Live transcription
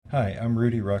Hi, I'm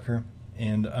Rudy Rucker,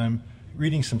 and I'm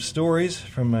reading some stories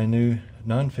from my new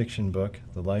nonfiction book,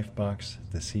 The Life Box,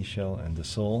 The Seashell, and the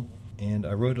Soul. And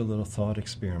I wrote a little thought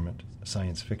experiment,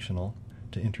 science fictional,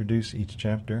 to introduce each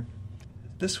chapter.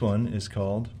 This one is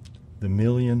called The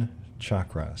Million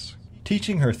Chakras.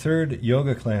 Teaching her third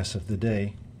yoga class of the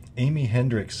day, Amy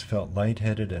Hendricks felt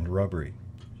lightheaded and rubbery.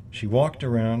 She walked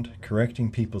around,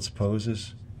 correcting people's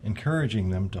poses, encouraging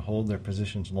them to hold their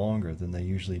positions longer than they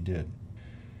usually did.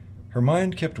 Her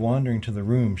mind kept wandering to the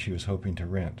room she was hoping to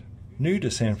rent. New to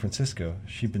San Francisco,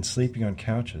 she'd been sleeping on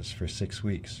couches for 6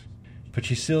 weeks, but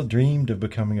she still dreamed of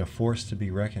becoming a force to be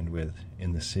reckoned with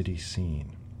in the city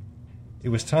scene. It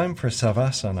was time for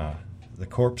Savasana, the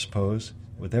corpse pose,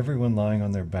 with everyone lying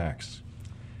on their backs.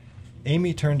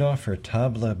 Amy turned off her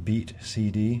tabla beat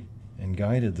CD and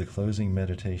guided the closing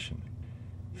meditation.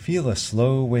 Feel a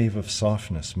slow wave of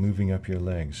softness moving up your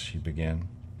legs, she began.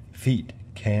 Feet,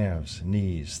 calves,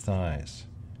 knees, thighs.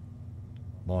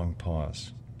 Long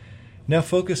pause. Now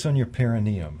focus on your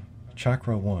perineum,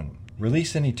 chakra 1.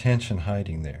 Release any tension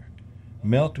hiding there.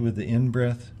 Melt with the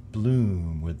in-breath,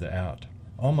 bloom with the out,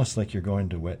 almost like you're going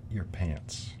to wet your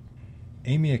pants.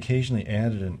 Amy occasionally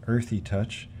added an earthy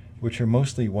touch, which her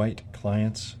mostly white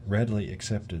clients readily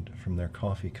accepted from their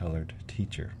coffee-colored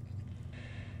teacher.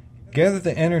 Gather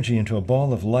the energy into a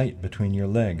ball of light between your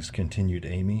legs, continued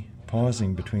Amy,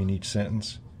 pausing between each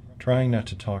sentence, trying not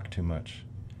to talk too much.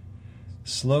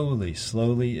 Slowly,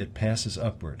 slowly it passes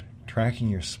upward, tracking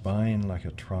your spine like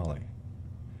a trolley.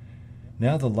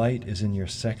 Now the light is in your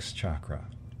sex chakra.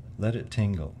 Let it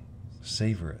tingle.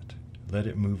 Savor it. Let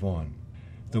it move on.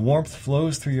 The warmth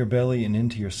flows through your belly and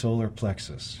into your solar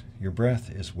plexus. Your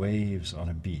breath is waves on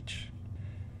a beach.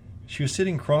 She was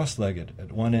sitting cross-legged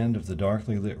at one end of the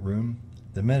darkly lit room.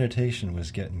 The meditation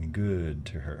was getting good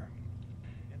to her.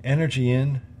 Energy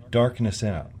in, darkness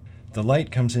out. The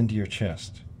light comes into your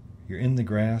chest. You're in the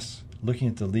grass, looking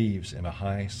at the leaves in a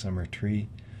high summer tree.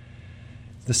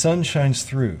 The sun shines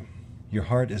through. Your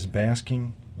heart is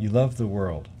basking. You love the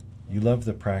world. You love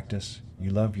the practice.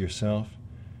 You love yourself.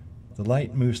 The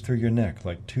light moves through your neck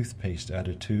like toothpaste out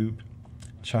of tube.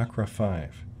 Chakra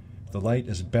 5. The light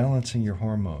is balancing your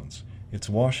hormones. It's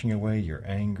washing away your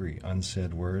angry,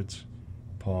 unsaid words.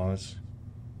 Pause.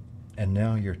 And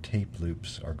now your tape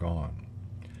loops are gone.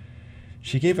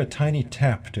 She gave a tiny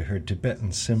tap to her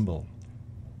Tibetan cymbal.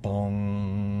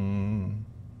 Bong.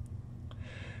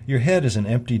 Your head is an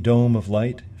empty dome of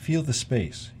light. Feel the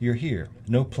space. You're here.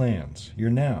 No plans.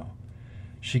 You're now.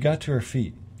 She got to her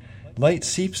feet. Light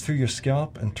seeps through your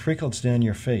scalp and trickles down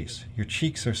your face. Your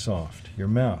cheeks are soft. Your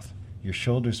mouth. Your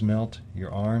shoulders melt.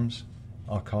 Your arms.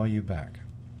 I'll call you back.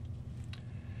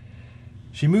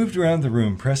 She moved around the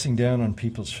room, pressing down on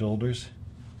people's shoulders.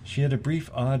 She had a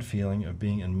brief odd feeling of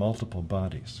being in multiple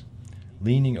bodies,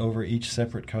 leaning over each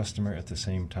separate customer at the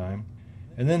same time,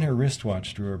 and then her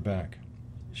wristwatch drew her back.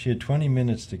 She had 20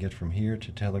 minutes to get from here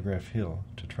to Telegraph Hill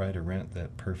to try to rent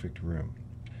that perfect room.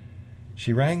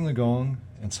 She rang the gong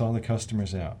and saw the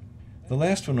customers out. The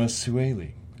last one was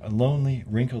Sueli, a lonely,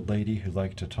 wrinkled lady who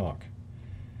liked to talk.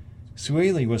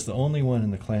 Sueli was the only one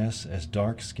in the class as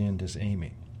dark-skinned as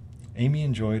Amy. Amy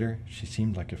enjoyed her. She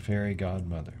seemed like a fairy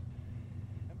godmother.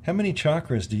 "How many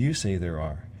chakras do you say there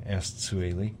are?" asked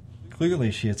Sueli. Clearly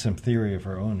she had some theory of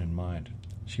her own in mind.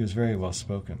 She was very well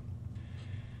spoken.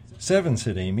 7,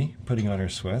 said Amy, putting on her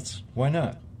sweats. Why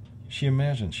not? She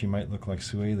imagined she might look like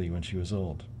Sueli when she was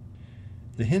old.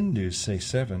 The Hindus say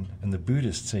 7, and the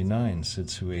Buddhists say 9, said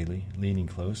Sueli, leaning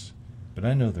close. But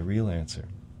I know the real answer.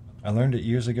 I learned it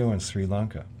years ago in Sri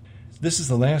Lanka. This is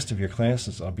the last of your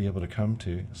classes I'll be able to come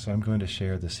to, so I'm going to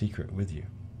share the secret with you.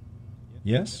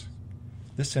 Yes?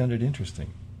 This sounded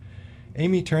interesting.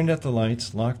 Amy turned out the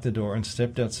lights, locked the door, and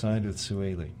stepped outside with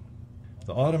Sueli.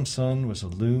 The autumn sun was a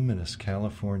luminous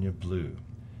California blue.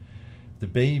 The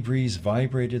bay breeze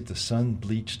vibrated the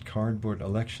sun-bleached cardboard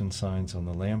election signs on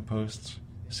the lampposts.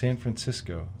 San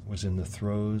Francisco was in the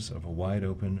throes of a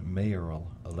wide-open mayoral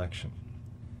election.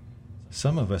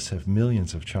 Some of us have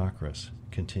millions of chakras,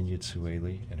 continued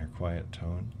Sueli in her quiet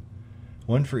tone.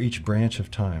 One for each branch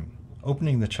of time.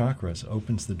 Opening the chakras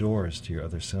opens the doors to your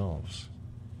other selves.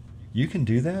 You can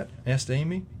do that? Asked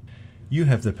Amy. You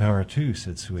have the power too,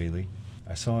 said Sueli.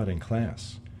 I saw it in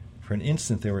class. For an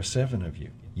instant there were 7 of you.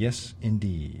 Yes,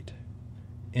 indeed.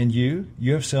 And you?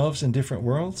 You have selves in different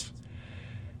worlds?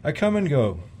 I come and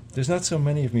go. There's not so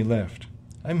many of me left.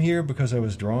 I'm here because I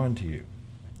was drawn to you.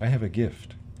 I have a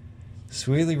gift.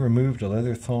 Sueli removed a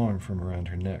leather thong from around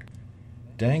her neck.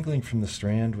 Dangling from the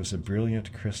strand was a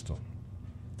brilliant crystal.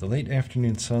 The late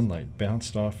afternoon sunlight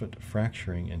bounced off it,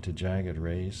 fracturing into jagged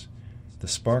rays. The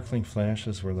sparkling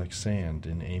flashes were like sand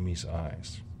in Amy's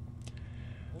eyes.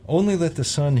 "Only let the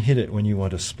sun hit it when you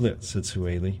want to split," said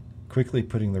Sueli, quickly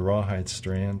putting the rawhide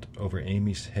strand over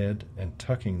Amy's head and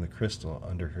tucking the crystal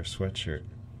under her sweatshirt.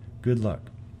 "Good luck."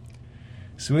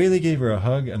 Sueli gave her a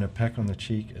hug and a peck on the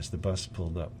cheek as the bus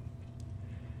pulled up.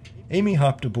 Amy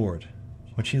hopped aboard.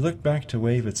 When she looked back to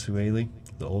wave at Sueli,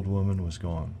 the old woman was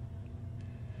gone.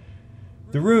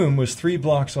 The room was 3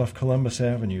 blocks off Columbus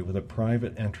Avenue with a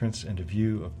private entrance and a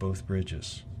view of both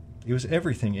bridges. It was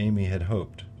everything Amy had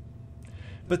hoped.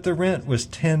 But the rent was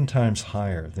 10 times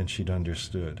higher than she'd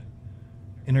understood.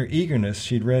 In her eagerness,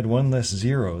 she'd read 1 less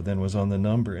zero than was on the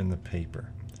number in the paper.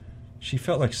 She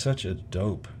felt like such a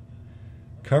dope.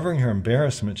 Covering her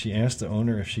embarrassment, she asked the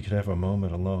owner if she could have a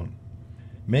moment alone.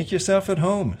 "Make yourself at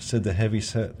home," said the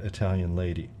heavy-set Italian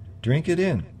lady. "Drink it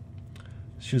in."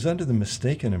 She was under the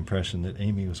mistaken impression that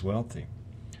Amy was wealthy.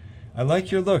 "I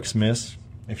like your looks, miss.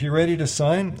 If you're ready to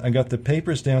sign, I got the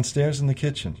papers downstairs in the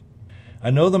kitchen. I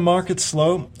know the market's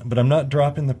slow, but I'm not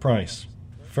dropping the price.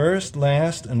 First,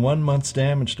 last, and 1 month's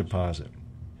damage deposit.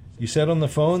 You said on the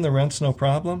phone the rent's no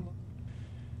problem?"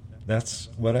 "That's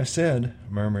what I said,"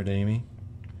 murmured Amy.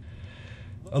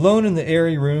 Alone in the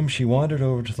airy room, she wandered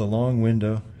over to the long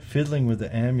window, fiddling with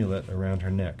the amulet around her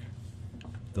neck.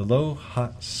 The low,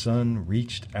 hot sun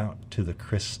reached out to the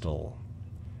crystal.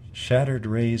 Shattered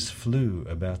rays flew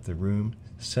about the room,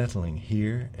 settling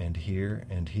here and here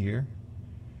and here.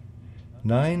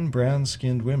 9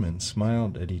 brown-skinned women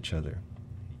smiled at each other.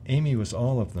 Amy was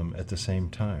all of them at the same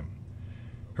time.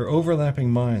 Her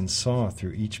overlapping mind saw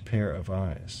through each pair of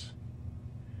eyes.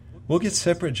 "We'll get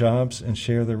separate jobs and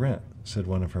share the rent," said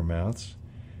one of her mouths.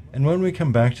 "And when we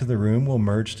come back to the room, we'll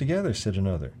merge together," said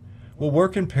another. "We'll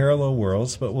work in parallel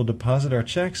worlds, but we'll deposit our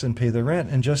checks and pay the rent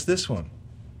in just this one."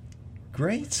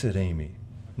 "Great," said Amy,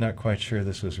 not quite sure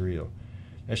this was real.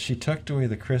 As she tucked away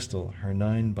the crystal, her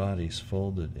 9 bodies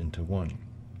folded into one.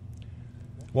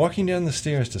 Walking down the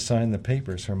stairs to sign the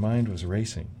papers, her mind was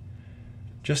racing.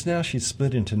 Just now she'd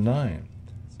split into 9,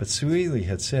 but Sueli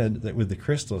had said that with the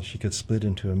crystal she could split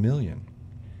into 1,000,000.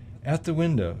 Out the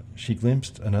window, she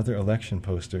glimpsed another election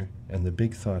poster, and the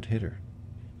big thought hit her.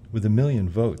 With 1,000,000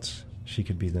 votes, she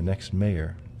could be the next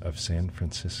mayor of San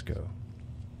Francisco.